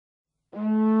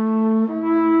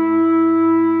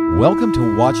Welcome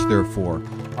to Watch Therefore.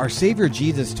 Our Savior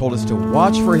Jesus told us to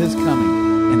watch for His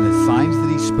coming, and the signs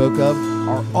that He spoke of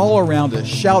are all around us,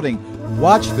 shouting,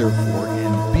 "Watch therefore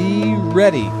and be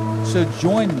ready." So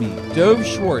join me, Dove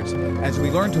Schwartz, as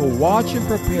we learn to watch and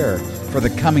prepare for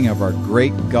the coming of our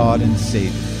great God and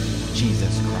Savior,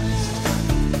 Jesus Christ.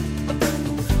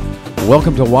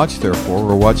 Welcome to Watch Therefore.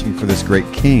 We're watching for this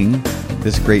great King,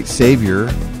 this great Savior,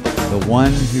 the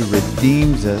one who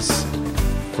redeems us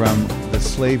from the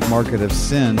slave market of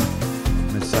sin,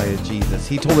 Messiah Jesus.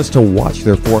 He told us to watch,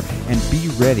 therefore, and be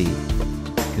ready,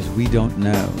 because we don't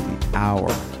know the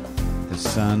hour the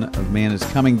Son of Man is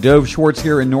coming. Dove Schwartz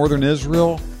here in northern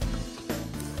Israel,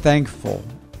 thankful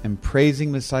and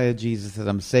praising Messiah Jesus that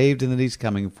I'm saved and that He's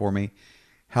coming for me.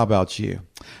 How about you?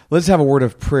 Let's have a word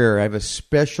of prayer. I have a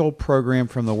special program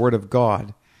from the Word of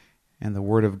God, and the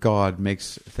Word of God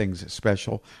makes things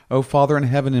special. Oh, Father in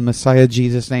heaven, in Messiah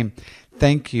Jesus' name,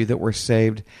 thank you that we're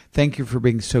saved. Thank you for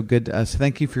being so good to us.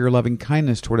 Thank you for your loving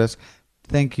kindness toward us.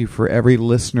 Thank you for every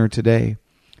listener today.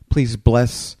 Please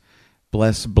bless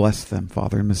them,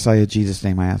 Father. In Messiah Jesus'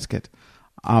 name I ask it.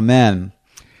 Amen.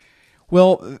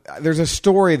 Well, there's a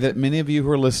story that many of you who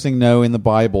are listening know in the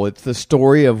Bible. It's the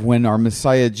story of when our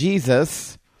Messiah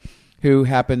Jesus, who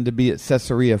happened to be at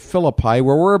Caesarea Philippi,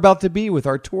 where we're about to be with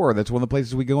our tour. That's one of the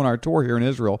places we go on our tour here in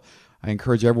Israel. I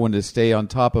encourage everyone to stay on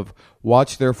top of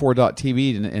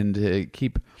watchtherefore.tv and to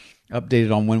keep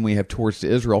updated on when we have tours to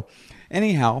Israel.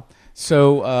 Anyhow,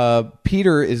 so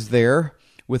Peter is there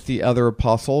with the other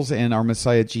apostles and our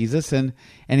Messiah Jesus, and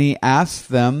he asks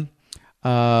them,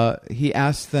 who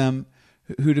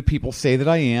do people say that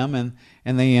I am?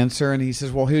 And they answer, and he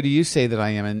says, well, who do you say that I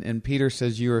am? And Peter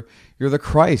says, you're the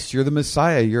Christ, you're the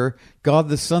Messiah, you're God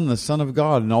the Son of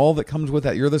God, and all that comes with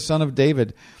that. You're the Son of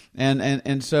David.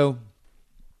 And so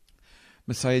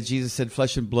Messiah Jesus said,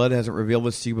 flesh and blood hasn't revealed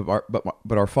this to you,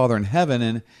 but our Father in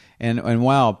heaven. And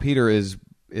wow, Peter is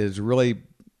really,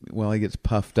 well, he gets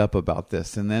puffed up about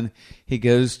this. And then he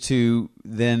goes to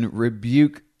then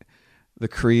rebuke the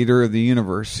creator of the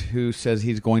universe, who says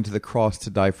he's going to the cross to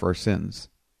die for our sins.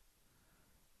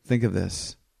 Think of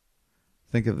this.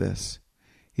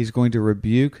 He's going to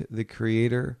rebuke the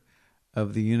creator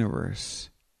of the universe,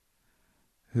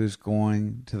 who's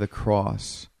going to the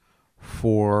cross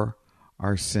for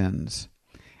our sins.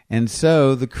 And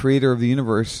so the creator of the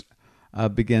universe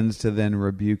begins to then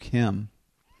rebuke him.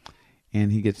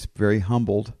 And he gets very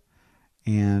humbled.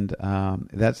 And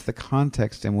that's the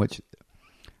context in which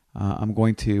I'm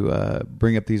going to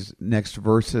bring up these next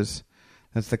verses.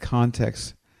 That's the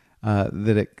context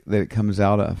that it comes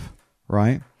out of,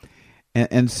 right?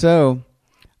 And so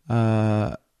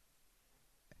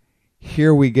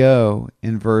here we go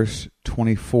in verse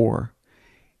 24.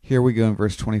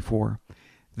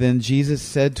 Then Jesus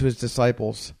said to His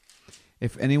disciples,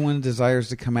 "If anyone desires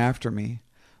to come after me,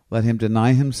 let him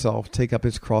deny himself, take up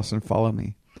his cross, and follow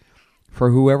me.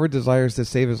 For whoever desires to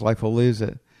save his life will lose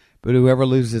it, but whoever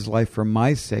loses his life for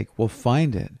my sake will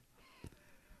find it.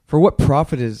 For what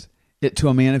profit is it to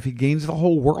a man if he gains the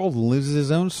whole world and loses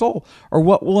his own soul? Or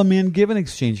what will a man give in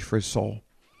exchange for his soul?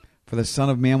 For the Son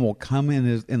of Man will come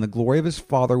in the glory of His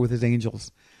Father with His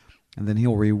angels, and then He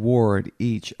will reward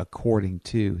each according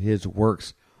to his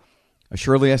works.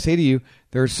 Assuredly, I say to you,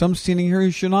 there are some standing here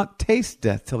who shall not taste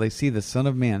death till they see the Son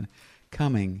of Man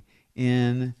coming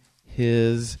in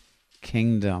His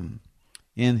kingdom."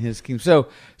 In His kingdom.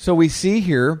 So we see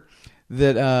here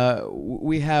that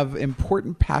we have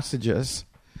important passages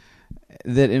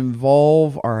that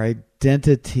involve our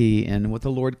identity and what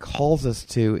the Lord calls us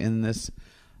to in this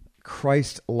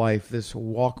Christ life, this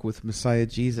walk with Messiah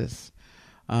Jesus.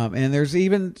 And there's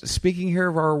even speaking here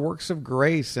of our works of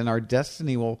grace and our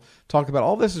destiny. We'll talk about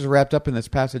all this is wrapped up in this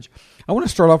passage. I want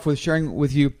to start off with sharing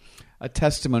with you a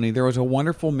testimony. There was a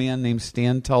wonderful man named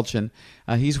Stan Telchin.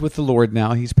 He's with the Lord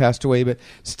now. He's passed away, but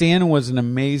Stan was an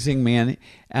amazing man.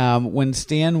 When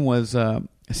Stan was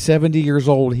 70 years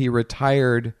old, he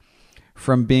retired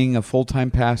from being a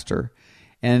full-time pastor.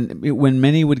 And when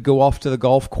many would go off to the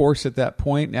golf course at that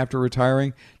point after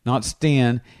retiring, not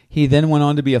Stan, he then went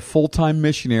on to be a full-time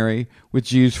missionary with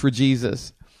Jews for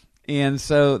Jesus. And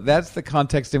so that's the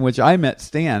context in which I met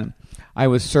Stan. I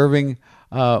was serving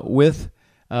with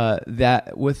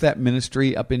that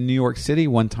ministry up in New York City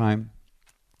one time,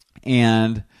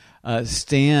 and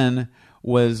Stan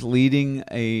was leading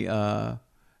a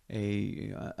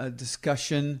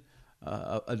discussion,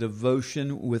 a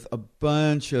devotion with a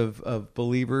bunch of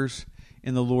believers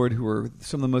in the Lord who were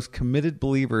some of the most committed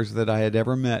believers that I had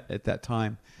ever met at that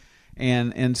time,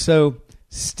 and so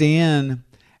Stan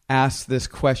asked this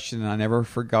question, and I never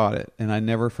forgot it, and I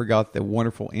never forgot the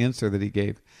wonderful answer that he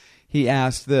gave. he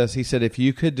asked this. He said, if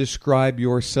you could describe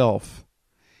yourself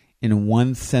in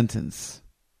one sentence,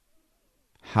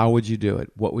 how would you do it?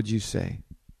 What would you say?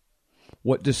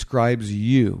 What describes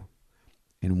you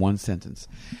in one sentence?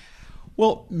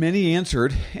 Well, many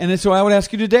answered, and so I would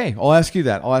ask you today. I'll ask you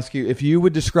that. I'll ask you, if you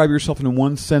would describe yourself in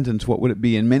one sentence, what would it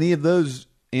be? And many of those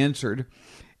answered,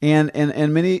 and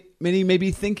many may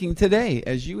be thinking today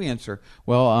as you answer.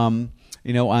 Well, I'm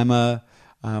a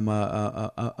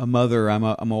mother. I'm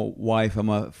a wife. I'm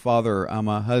a father. I'm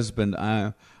a husband.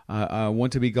 I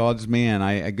want to be God's man.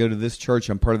 I go to this church.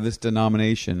 I'm part of this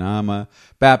denomination. I'm a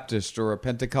Baptist or a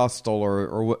Pentecostal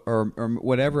or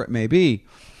whatever it may be.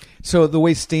 So the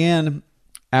way Stan,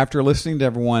 after listening to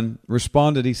everyone,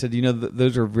 responded, he said,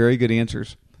 those are very good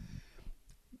answers.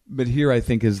 But here I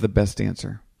think is the best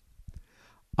answer.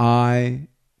 I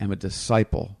am a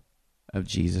disciple of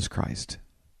Jesus Christ.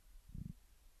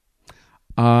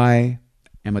 I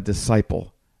am a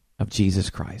disciple of Jesus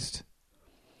Christ.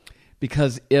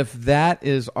 Because if that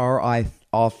is our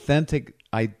authentic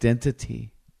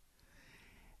identity,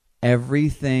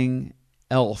 everything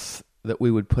else that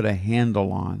we would put a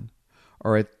handle on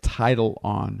or a title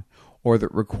on or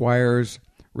that requires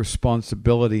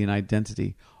responsibility and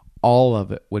identity, all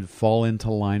of it would fall into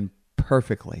line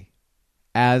perfectly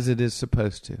as it is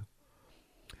supposed to,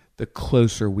 the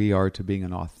closer we are to being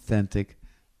an authentic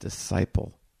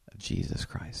disciple of Jesus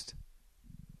Christ.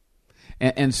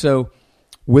 And so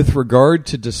with regard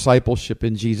to discipleship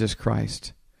in Jesus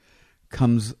Christ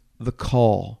comes the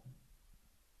call.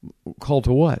 Call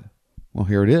to what? Well,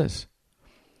 here it is.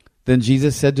 Then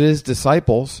Jesus said to his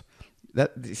disciples,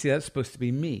 that's supposed to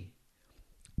be me.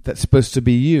 That's supposed to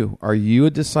be you. Are you a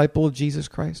disciple of Jesus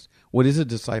Christ? What is a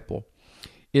disciple?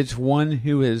 It's one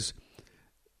who has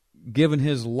given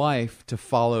his life to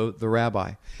follow the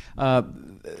rabbi. A lot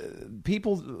of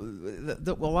people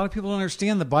don't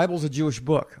understand the Bible's a Jewish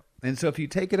book. And so if you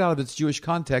take it out of its Jewish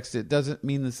context, it doesn't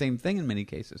mean the same thing in many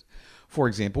cases. For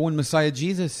example, when Messiah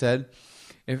Jesus said,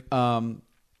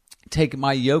 take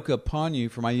my yoke upon you,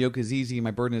 for my yoke is easy and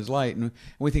my burden is light. And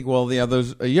we think, well, yeah,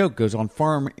 a yoke goes on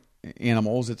farm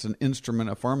animals. It's an instrument,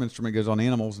 a farm instrument goes on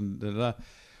animals. And da-da-da.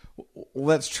 Well,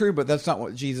 that's true, but that's not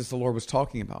what Jesus the Lord was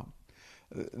talking about.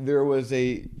 There was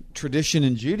a tradition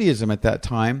in Judaism at that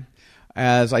time,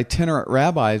 as itinerant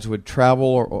rabbis would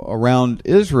travel around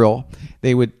Israel,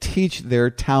 they would teach their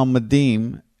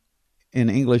Talmudim, in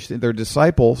English, their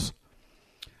disciples,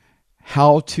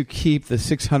 how to keep the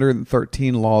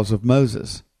 613 laws of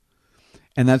Moses.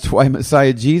 And that's why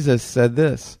Messiah Jesus said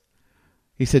this.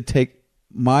 He said, take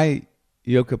my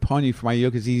yoke upon you, for my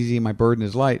yoke is easy and my burden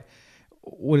is light.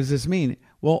 What does this mean?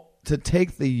 Well, to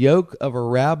take the yoke of a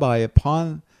rabbi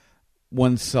upon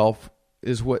oneself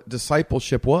is what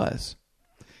discipleship was.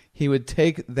 He would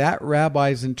take that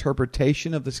rabbi's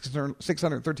interpretation of the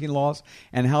 613 laws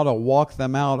and how to walk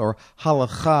them out, or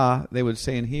halakha, they would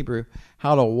say in Hebrew,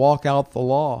 how to walk out the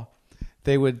law.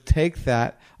 They would take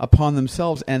that upon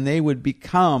themselves and they would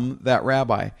become that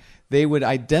rabbi. They would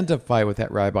identify with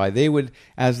that rabbi. They would,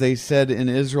 as they said in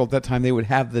Israel at that time, they would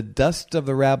have the dust of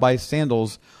the rabbi's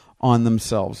sandals on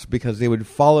themselves because they would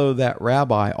follow that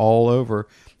rabbi all over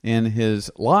in his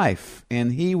life.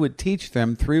 And he would teach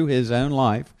them through his own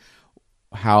life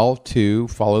how to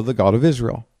follow the God of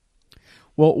Israel.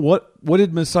 Well, what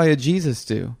did Messiah Jesus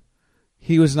do?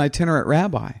 He was an itinerant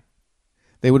rabbi.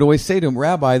 They would always say to him,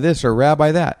 Rabbi this or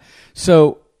Rabbi that.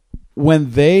 So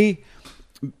when they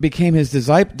became his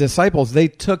disciples, they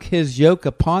took his yoke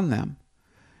upon them.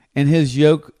 And his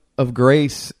yoke of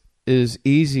grace is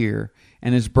easier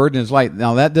and his burden is light.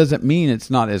 Now that doesn't mean it's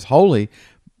not as holy.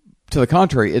 To the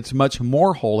contrary, it's much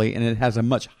more holy and it has a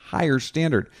much higher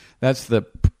standard. That's the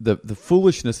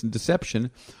foolishness and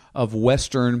deception of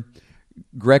Western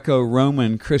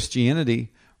Greco-Roman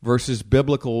Christianity versus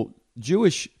biblical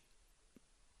Jewish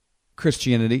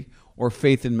Christianity or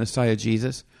faith in Messiah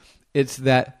Jesus. It's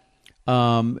that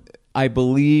I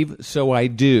believe, so I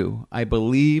do. I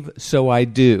believe, so I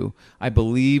do. I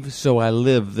believe, so I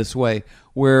live this way.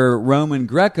 Where Roman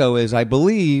Greco is, I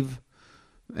believe,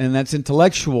 and that's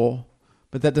intellectual,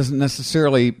 but that doesn't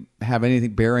necessarily have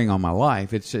anything bearing on my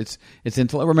life. It's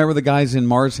Remember the guys in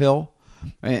Mars Hill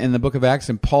in the book of Acts,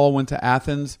 and Paul went to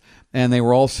Athens, and they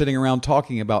were all sitting around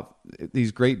talking about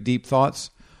these great deep thoughts.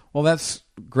 Well, that's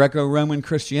Greco-Roman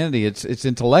Christianity. It's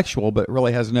intellectual, but it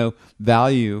really has no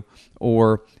value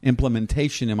or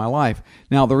implementation in my life.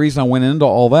 Now, the reason I went into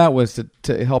all that was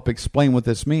to help explain what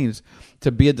this means.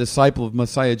 To be a disciple of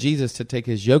Messiah Jesus, to take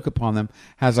his yoke upon them,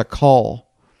 has a call.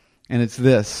 And it's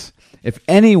this: if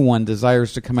anyone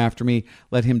desires to come after me,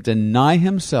 let him deny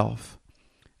himself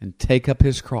and take up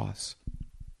his cross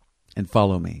and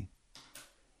follow me.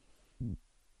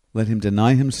 let him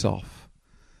deny himself,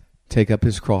 take up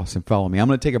his cross, and follow me. I'm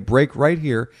going to take a break right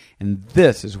here, and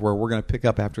this is where we're going to pick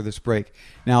up after this break.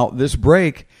 Now, this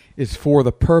break is for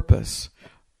the purpose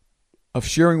of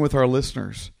sharing with our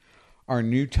listeners our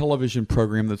new television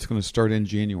program that's going to start in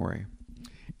January.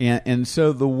 And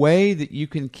so the way that you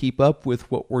can keep up with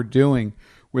what we're doing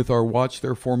with our Watch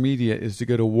Therefore media is to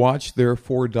go to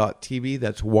watchtherefore.tv.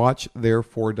 That's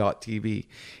watchtherefore.tv.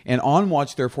 And on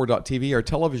watchtherefore.tv, our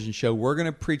television show, we're going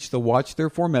to preach the Watch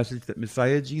Therefore message that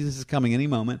Messiah Jesus is coming any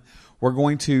moment. We're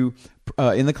going to,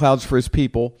 in the clouds for his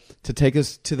people, to take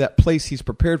us to that place he's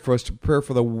prepared for us, to prepare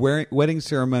for the wedding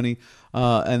ceremony.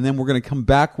 And then we're going to come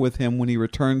back with him when he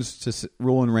returns to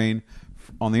rule and reign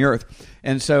on the earth.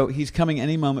 And so he's coming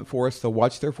any moment for us. The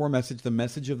Watch Therefore message, the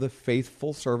message of the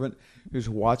faithful servant who's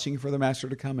watching for the master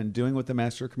to come and doing what the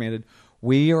master commanded.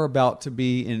 We are about to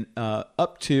be in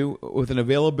up to, with an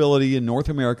availability in North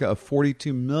America of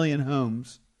 42 million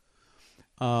homes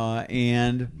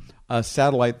and a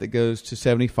satellite that goes to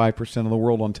 75% of the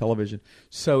world on television.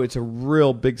 So it's a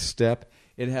real big step.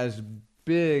 It has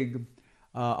big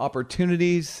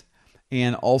opportunities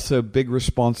and also big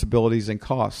responsibilities and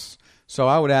costs. So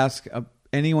I would ask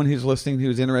anyone who's listening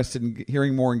who's interested in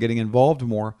hearing more and getting involved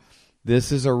more,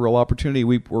 this is a real opportunity.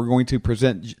 We're going to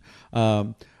present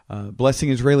Blessing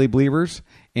Israeli Believers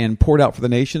and Poured Out for the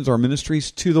Nations, our ministries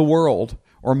to the world,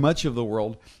 or much of the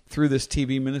world, through this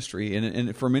TV ministry.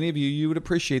 And for many of you, you would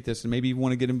appreciate this and maybe you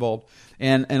want to get involved.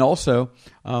 And also,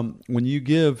 when you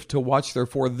give to Watch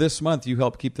Therefore this month, you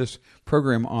help keep this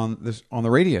program on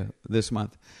the radio this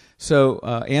month. So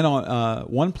and on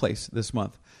One Place this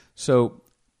month. So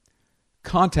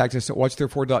contact us at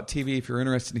watchtherefore.tv if you're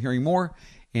interested in hearing more.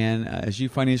 And as you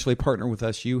financially partner with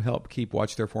us, you help keep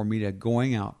Watch Therefore Media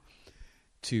going out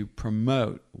to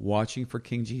promote watching for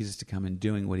King Jesus to come and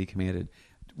doing what he commanded.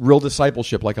 Real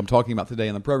discipleship, like I'm talking about today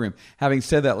in the program. Having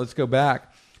said that, let's go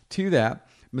back to that.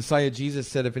 Messiah Jesus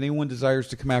said, if anyone desires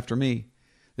to come after me,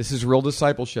 this is real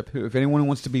discipleship. If anyone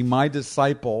wants to be my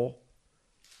disciple,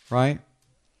 right?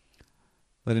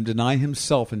 Let him deny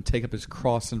himself and take up his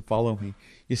cross and follow me.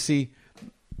 You see,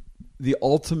 the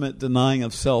ultimate denying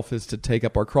of self is to take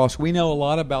up our cross. We know a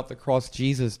lot about the cross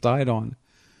Jesus died on,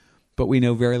 but we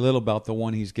know very little about the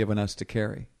one he's given us to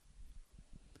carry.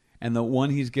 And the one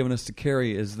he's given us to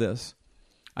carry is this.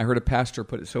 I heard a pastor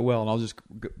put it so well, and I'll just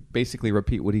basically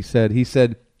repeat what he said. He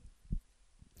said,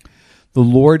 the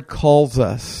Lord calls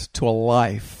us to a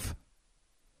life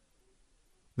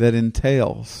that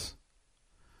entails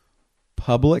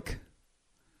public,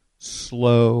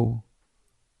 slow,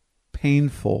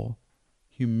 painful,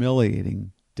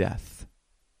 humiliating death.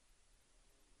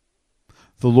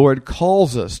 The Lord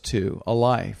calls us to a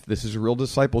life. This is real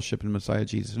discipleship in Messiah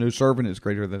Jesus. No servant is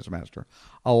greater than his master.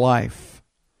 A life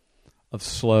of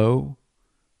slow,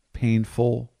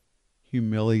 painful,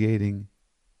 humiliating,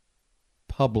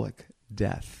 public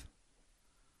death.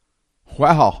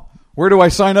 Wow. Where do I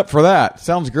sign up for that?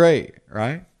 Sounds great,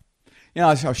 right? You know,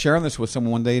 I was sharing this with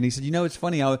someone one day, and he said, it's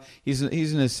funny how he's in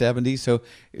his 70s. So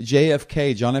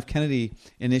JFK, John F. Kennedy,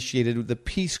 initiated the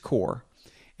Peace Corps.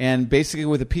 And basically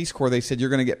with the Peace Corps, they said you're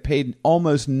going to get paid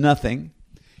almost nothing.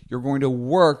 You're going to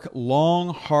work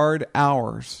long, hard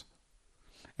hours.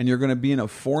 And you're going to be in a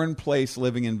foreign place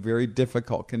living in very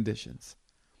difficult conditions.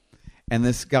 And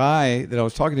this guy that I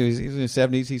was talking to, he's in his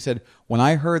 70s, he said, when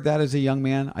I heard that as a young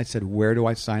man, I said, where do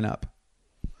I sign up?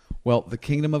 Well, the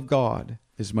kingdom of God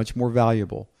is much more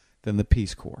valuable than the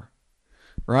Peace Corps,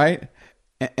 right?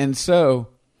 And so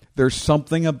there's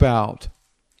something about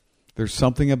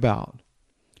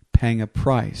paying a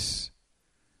price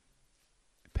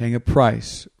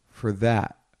for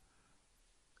that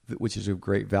which is of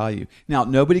great value. Now,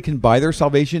 nobody can buy their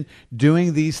salvation.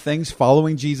 Doing these things,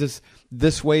 following Jesus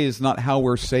this way is not how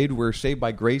we're saved. We're saved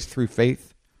by grace through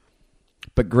faith.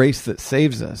 But grace that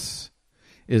saves us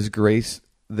is grace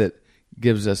that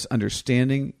gives us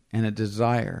understanding and a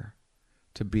desire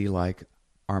to be like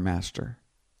our master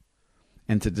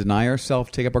and to deny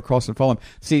ourselves, take up our cross and follow him.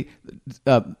 See,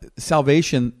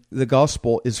 salvation, the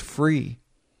gospel, is free.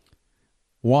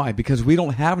 Why? Because we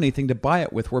don't have anything to buy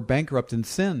it with. We're bankrupt in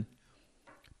sin.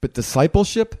 But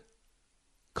discipleship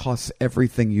costs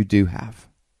everything you do have.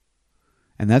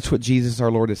 And that's what Jesus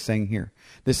our Lord is saying here.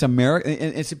 This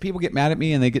and so people get mad at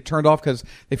me and they get turned off because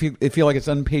they feel like it's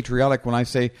unpatriotic when I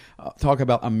say talk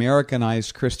about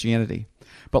Americanized Christianity.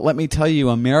 But let me tell you,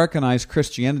 Americanized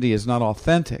Christianity is not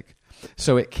authentic,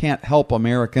 so it can't help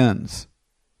Americans,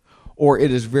 or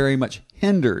it is very much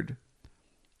hindered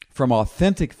from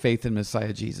authentic faith in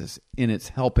Messiah Jesus in its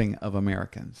helping of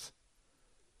Americans.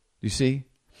 You see?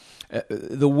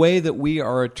 The way that we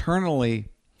are eternally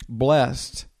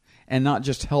blessed and not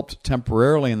just helped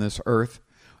temporarily in this earth.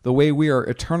 The way we are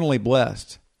eternally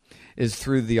blessed is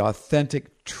through the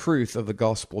authentic truth of the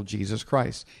gospel of Jesus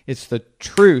Christ. It's the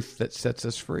truth that sets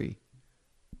us free,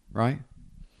 right?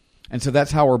 And so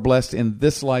that's how we're blessed in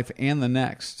this life and the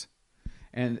next.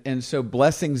 And so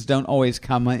blessings don't always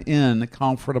come in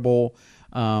comfortable,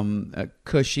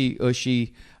 cushy,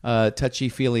 ushy,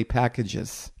 touchy-feely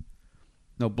packages.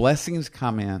 No, blessings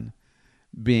come in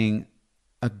being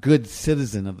a good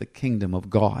citizen of the kingdom of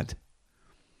God.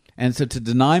 And so to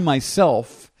deny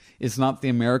myself is not the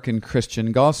American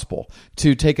Christian gospel.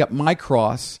 To take up my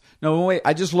cross, no, wait,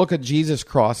 I just look at Jesus'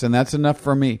 cross and that's enough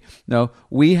for me. No,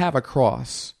 we have a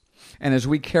cross. And as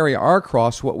we carry our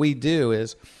cross, what we do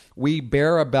is we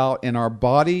bear about in our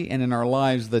body and in our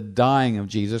lives the dying of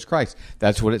Jesus Christ.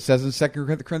 That's what it says in 2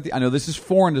 Corinthians. I know this is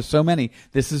foreign to so many.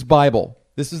 This is Bible.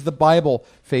 This is the Bible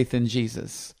faith in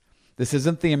Jesus. This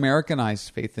isn't the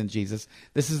Americanized faith in Jesus.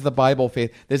 This is the Bible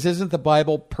faith. This isn't the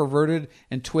Bible perverted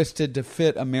and twisted to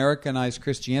fit Americanized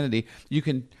Christianity. You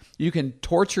can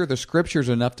torture the scriptures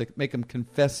enough to make them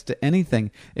confess to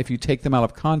anything if you take them out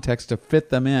of context to fit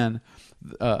them in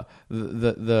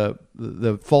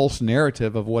the false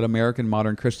narrative of what American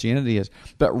modern Christianity is.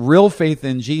 But real faith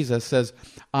in Jesus says,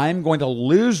 I'm going to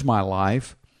lose my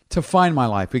life to find my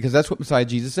life, because that's what Messiah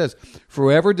Jesus says. For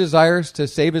whoever desires to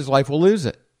save his life will lose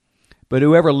it, but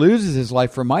whoever loses his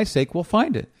life for my sake will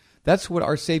find it. That's what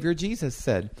our Savior Jesus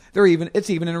said. It's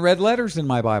even in red letters in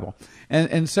my Bible.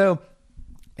 And so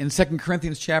in 2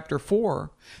 Corinthians chapter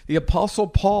 4, the Apostle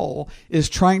Paul is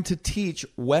trying to teach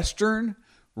Western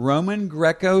Roman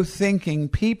Greco-thinking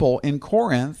people in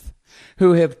Corinth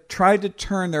who have tried to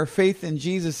turn their faith in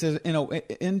Jesus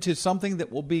into something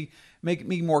that will make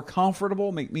me more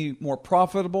comfortable, make me more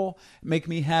profitable, make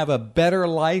me have a better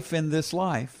life in this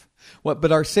life.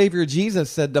 But our Savior Jesus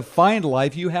said to find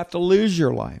life, you have to lose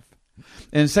your life.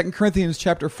 In 2 Corinthians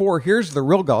chapter 4, here's the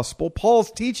real gospel.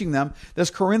 Paul's teaching them, this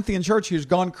Corinthian church who's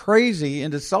gone crazy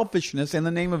into selfishness in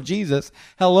the name of Jesus.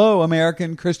 Hello,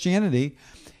 American Christianity.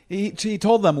 He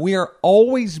told them, we are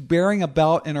always bearing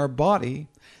about in our body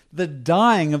the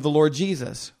dying of the Lord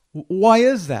Jesus. Why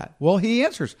is that? Well, he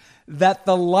answers, that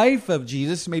the life of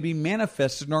Jesus may be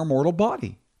manifested in our mortal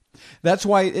body. That's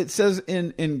why it says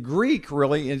in Greek,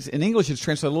 really, in English it's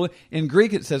translated a little. In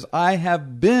Greek it says, I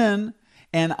have been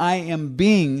and I am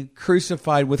being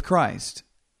crucified with Christ.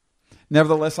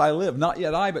 Nevertheless I live, not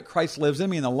yet I, but Christ lives in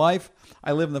me. In the life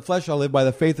I live in the flesh, I live by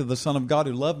the faith of the Son of God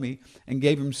who loved me and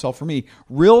gave himself for me.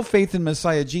 Real faith in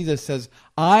Messiah Jesus says,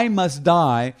 I must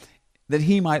die that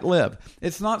he might live.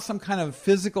 It's not some kind of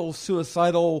physical,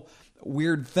 suicidal,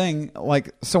 weird thing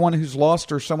like someone who's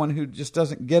lost or someone who just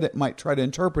doesn't get it might try to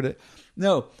interpret it.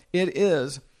 No, it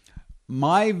is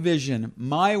my vision,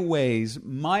 my ways,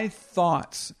 my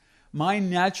thoughts, my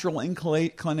natural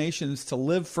inclinations to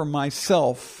live for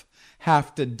myself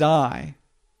have to die,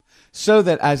 so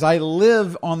that as I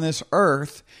live on this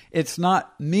earth, it's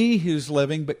not me who's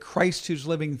living, but Christ who's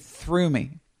living through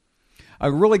me.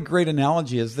 A really great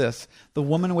analogy is this. The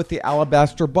woman with the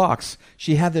alabaster box.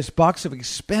 She had this box of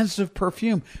expensive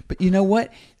perfume, but you know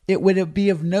what? It would be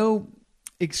of no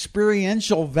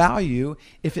experiential value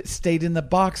if it stayed in the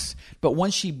box. But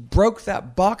once she broke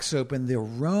that box open, the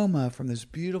aroma from this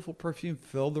beautiful perfume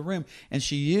filled the room. And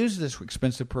she used this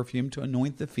expensive perfume to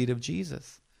anoint the feet of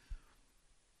Jesus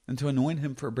and to anoint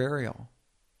him for burial.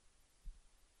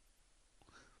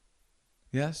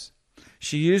 Yes?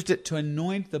 She used it to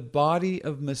anoint the body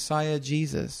of Messiah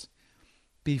Jesus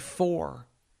before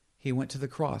he went to the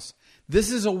cross.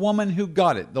 This is a woman who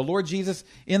got it. The Lord Jesus,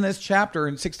 in this chapter,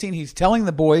 in 16, he's telling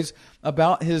the boys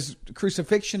about his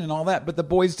crucifixion and all that, but the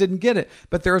boys didn't get it.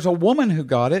 But there's a woman who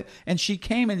got it, and she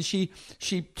came and she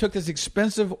took this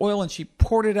expensive oil and she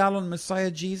poured it out on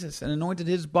Messiah Jesus and anointed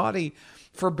his body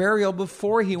for burial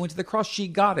before he went to the cross. She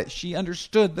got it. She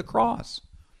understood the cross.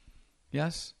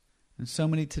 Yes? And so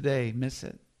many today miss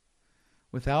it.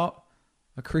 Without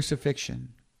a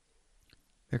crucifixion,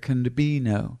 there can be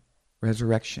no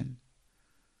resurrection.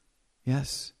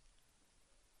 Yes.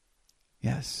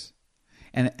 Yes.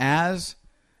 And as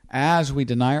we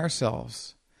deny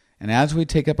ourselves, and as we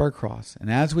take up our cross,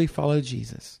 and as we follow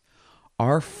Jesus,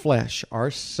 our flesh,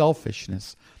 our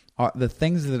selfishness, the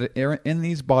things that are in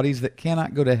these bodies that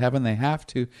cannot go to heaven, they have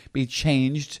to be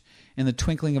changed. In the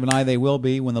twinkling of an eye they will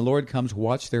be. When the Lord comes,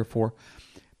 watch therefore.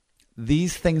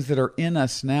 These things that are in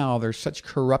us now, there's such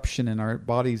corruption in our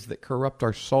bodies that corrupt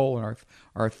our soul and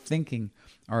our thinking,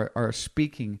 our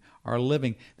speaking, our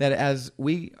living, that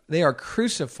they are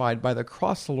crucified by the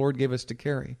cross the Lord gave us to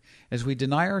carry. As we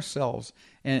deny ourselves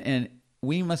and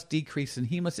we must decrease and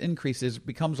he must increase, as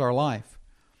becomes our life.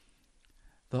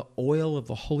 the oil of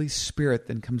the Holy Spirit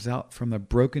then comes out from the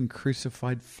broken,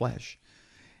 crucified flesh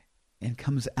and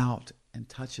comes out and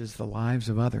touches the lives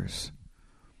of others.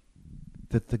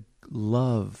 That the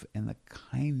love and the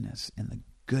kindness and the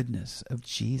goodness of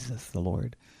Jesus, the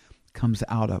Lord, comes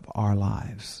out of our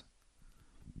lives.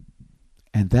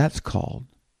 And that's called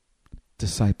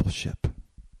discipleship.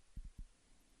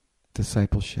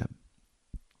 Discipleship.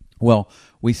 Well,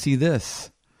 we see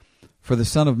this. For the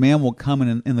Son of Man will come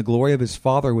in the glory of his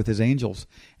Father with his angels,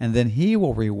 and then he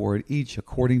will reward each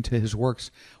according to his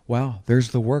works. Wow, there's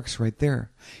the works right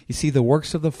there. You see, the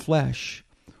works of the flesh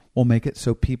will make it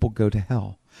so people go to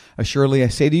hell. Assuredly, I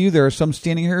say to you, there are some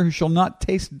standing here who shall not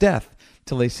taste death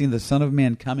till they see the Son of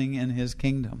Man coming in his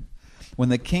kingdom. When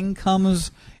the King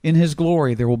comes in his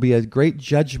glory, there will be a great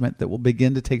judgment that will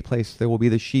begin to take place. There will be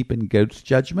the sheep and goats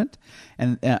judgment.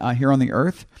 And here on the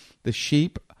earth, the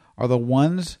sheep are the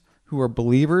ones who are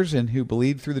believers and who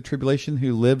believed through the tribulation,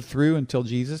 who lived through until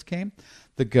Jesus came.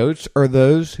 The goats are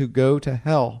those who go to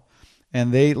hell,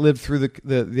 and they lived through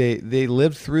they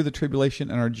lived through the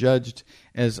tribulation and are judged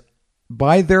as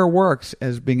by their works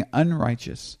as being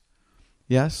unrighteous.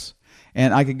 Yes?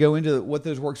 And I could go into what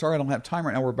those works are. I don't have time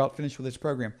right now. We're about finished with this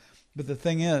program. But the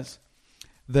thing is,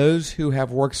 those who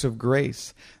have works of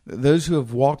grace, those who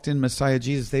have walked in Messiah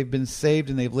Jesus, they've been saved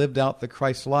and they've lived out the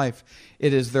Christ life.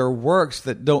 It is their works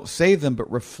that don't save them, but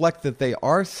reflect that they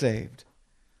are saved.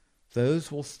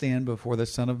 Those will stand before the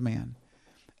Son of Man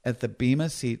at the bema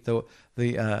seat,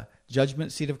 the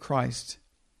judgment seat of Christ,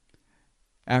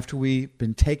 after we've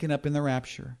been taken up in the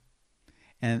rapture.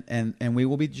 And we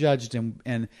will be judged,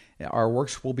 and our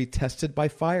works will be tested by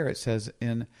fire, it says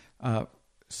in 2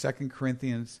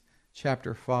 Corinthians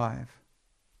chapter 5.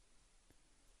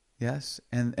 Yes,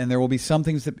 and there will be some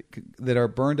things that are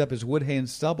burned up as wood, hay, and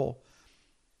stubble.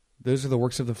 Those are the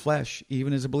works of the flesh,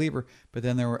 even as a believer. But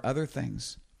then there were other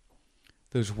things.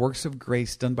 Those works of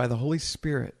grace done by the Holy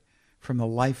Spirit from the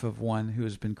life of one who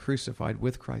has been crucified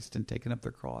with Christ and taken up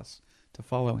their cross to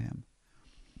follow him.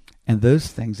 And those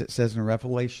things, it says in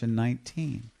Revelation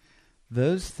 19,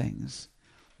 those things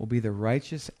will be the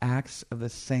righteous acts of the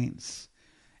saints.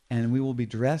 And we will be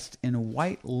dressed in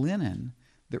white linen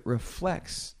that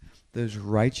reflects those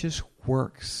righteous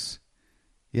works.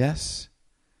 Yes?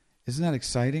 Isn't that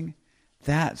exciting?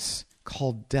 That's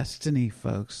called destiny,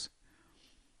 folks.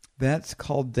 That's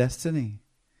called destiny.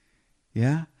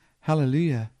 Yeah?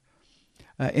 Hallelujah.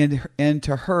 And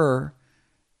to her,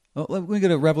 let me go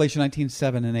to Revelation 19,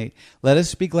 7 and 8. Let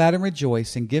us be glad and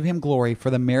rejoice and give him glory, for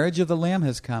the marriage of the Lamb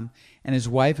has come, and his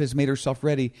wife has made herself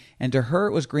ready. And to her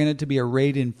it was granted to be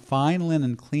arrayed in fine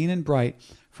linen, clean and bright,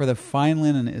 for the fine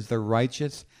linen is the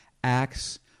righteous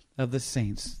acts of the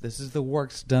saints. This is the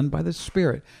works done by the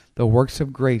Spirit, the works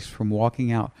of grace from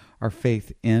walking out our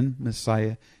faith in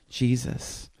Messiah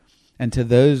Jesus. And to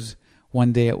those,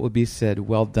 one day it will be said,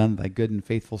 well done, thy good and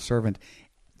faithful servant.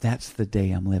 That's the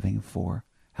day I'm living for.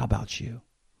 How about you?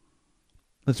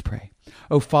 Let's pray.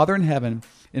 Oh, Father in heaven,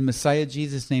 in Messiah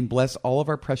Jesus' name, bless all of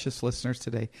our precious listeners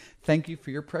today. Thank you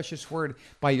for your precious word.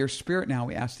 By your Spirit now,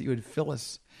 we ask that you would fill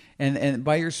us. And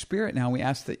by your Spirit now, we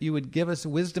ask that you would give us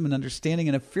wisdom and understanding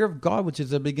and a fear of God, which is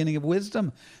the beginning of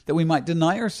wisdom, that we might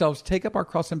deny ourselves, take up our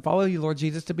cross, and follow you, Lord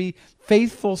Jesus, to be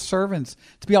faithful servants,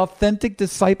 to be authentic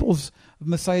disciples of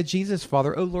Messiah Jesus,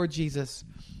 Father. Oh, Lord Jesus,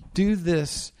 do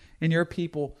this in your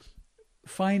people.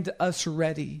 Find us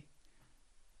ready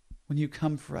when you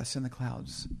come for us in the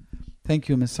clouds. Thank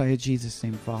you in Messiah Jesus'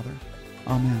 name, Father.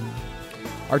 Amen.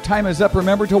 Our time is up.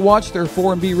 Remember to watch,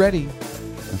 therefore, and be ready.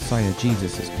 Messiah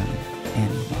Jesus is coming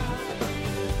anyhow.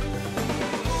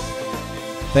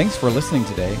 Thanks for listening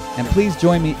today, and please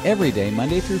join me every day,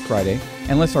 Monday through Friday,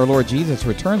 unless our Lord Jesus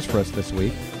returns for us this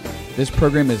week. This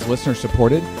program is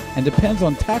listener-supported and depends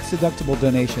on tax-deductible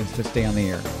donations to stay on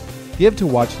the air. Give to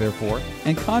Watch Therefore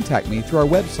and contact me through our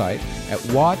website at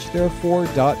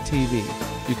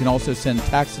watchtherefore.tv. You can also send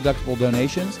tax-deductible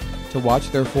donations to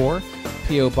Watch Therefore,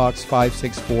 P.O. Box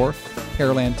 564,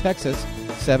 Pearland, Texas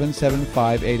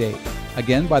 77588.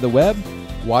 Again, by the web,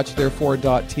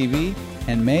 watchtherefore.tv,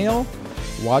 and mail,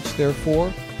 Watch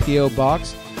Therefore, P.O.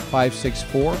 Box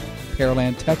 564,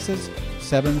 Pearland, Texas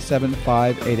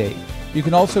 77588. You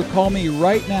can also call me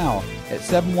right now at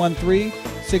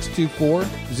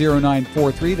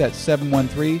 713-624-0943. That's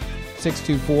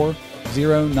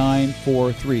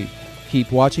 713-624-0943.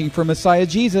 Keep watching for Messiah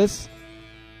Jesus.